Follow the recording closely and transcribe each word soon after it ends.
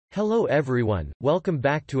Hello everyone, welcome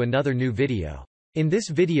back to another new video. In this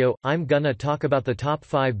video, I'm gonna talk about the top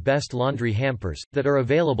 5 best laundry hampers that are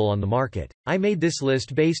available on the market. I made this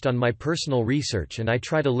list based on my personal research and I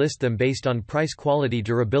try to list them based on price, quality,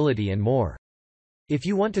 durability and more. If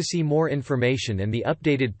you want to see more information and the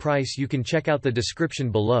updated price, you can check out the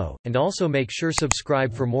description below, and also make sure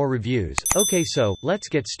subscribe for more reviews. Okay, so let's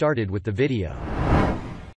get started with the video.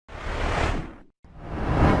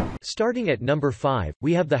 Starting at number 5,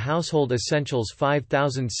 we have the Household Essentials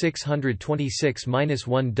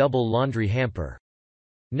 5626-1 Double Laundry Hamper.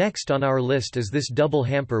 Next on our list is this double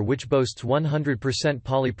hamper, which boasts 100%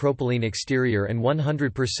 polypropylene exterior and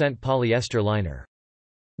 100% polyester liner.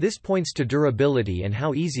 This points to durability and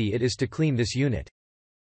how easy it is to clean this unit.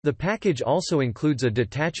 The package also includes a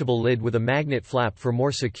detachable lid with a magnet flap for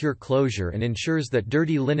more secure closure and ensures that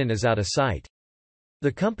dirty linen is out of sight.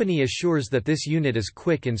 The company assures that this unit is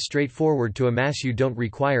quick and straightforward to amass. You don't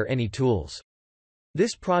require any tools.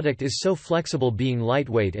 This product is so flexible, being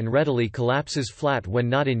lightweight and readily collapses flat when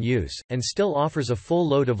not in use, and still offers a full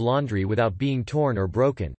load of laundry without being torn or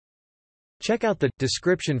broken. Check out the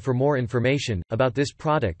description for more information about this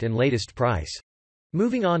product and latest price.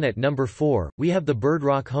 Moving on, at number 4, we have the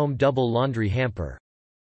BirdRock Home Double Laundry Hamper.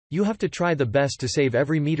 You have to try the best to save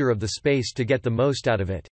every meter of the space to get the most out of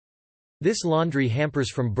it. This laundry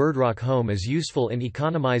hampers from BirdRock Home is useful in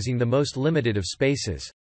economizing the most limited of spaces.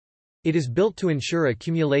 It is built to ensure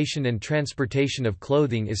accumulation and transportation of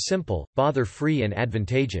clothing is simple, bother-free and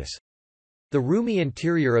advantageous. The roomy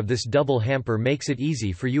interior of this double hamper makes it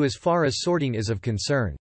easy for you as far as sorting is of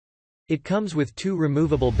concern. It comes with 2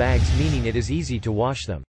 removable bags, meaning it is easy to wash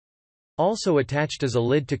them. Also attached is a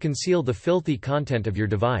lid to conceal the filthy content of your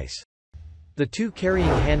device. The 2 carrying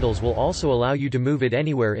handles will also allow you to move it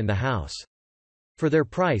anywhere in the house. For their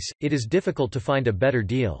price, it is difficult to find a better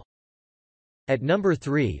deal. At number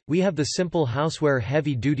 3, we have the SimpleHouseware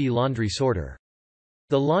Heavy Duty Laundry Sorter.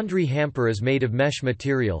 The laundry hamper is made of mesh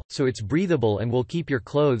material, so it's breathable and will keep your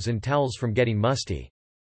clothes and towels from getting musty.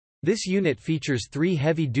 This unit features 3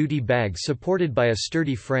 heavy-duty bags supported by a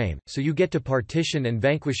sturdy frame, so you get to partition and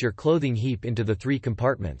vanquish your clothing heap into the 3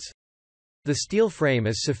 compartments. The steel frame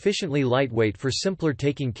is sufficiently lightweight for simpler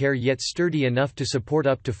taking care, yet sturdy enough to support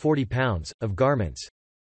up to 40 pounds of garments.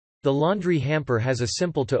 The laundry hamper has a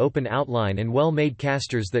simple-to-open outline and well-made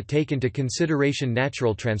casters that take into consideration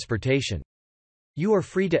natural transportation. You are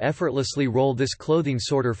free to effortlessly roll this clothing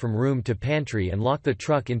sorter from room to pantry and lock the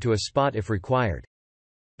truck into a spot if required.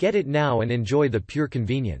 Get it now and enjoy the pure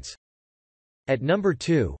convenience. At number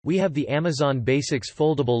 2, we have the Amazon Basics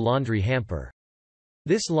Foldable Laundry Hamper.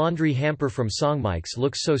 This laundry hamper from Songmikes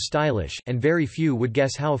looks so stylish, and very few would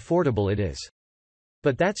guess how affordable it is.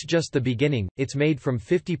 But that's just the beginning. It's made from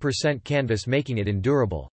 50% canvas, making it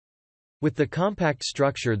endurable. With the compact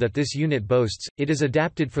structure that this unit boasts, it is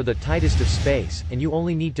adapted for the tightest of space, and you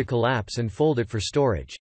only need to collapse and fold it for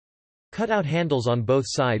storage. Cut-out handles on both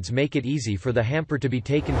sides make it easy for the hamper to be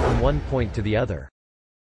taken from one point to the other.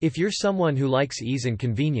 If you're someone who likes ease and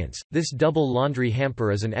convenience, this double laundry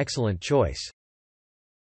hamper is an excellent choice.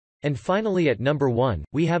 And finally, at number 1,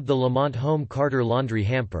 we have the Lamont Home Carter Laundry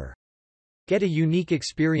Hamper. Get a unique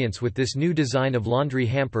experience with this new design of laundry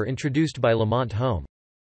hamper introduced by Lamont Home.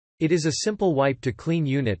 It is a simple wipe-to-clean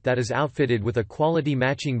unit that is outfitted with a quality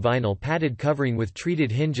matching vinyl padded covering with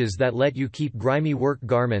treated hinges that let you keep grimy work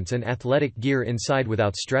garments and athletic gear inside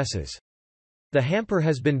without stresses. The hamper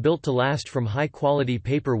has been built to last from high-quality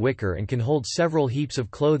paper wicker and can hold several heaps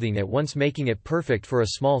of clothing at once, making it perfect for a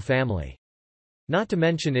small family. Not to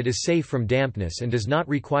mention it is safe from dampness and does not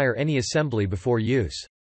require any assembly before use.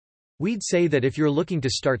 We'd say that if you're looking to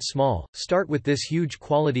start small, start with this huge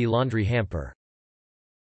quality laundry hamper.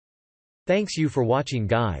 Thanks you for watching,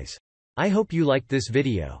 guys. I hope you liked this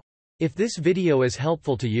video. If this video is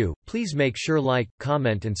helpful to you, please make sure like,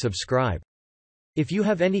 comment and subscribe. If you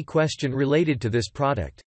have any question related to this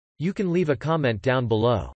product, you can leave a comment down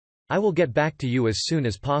below. I will get back to you as soon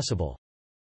as possible.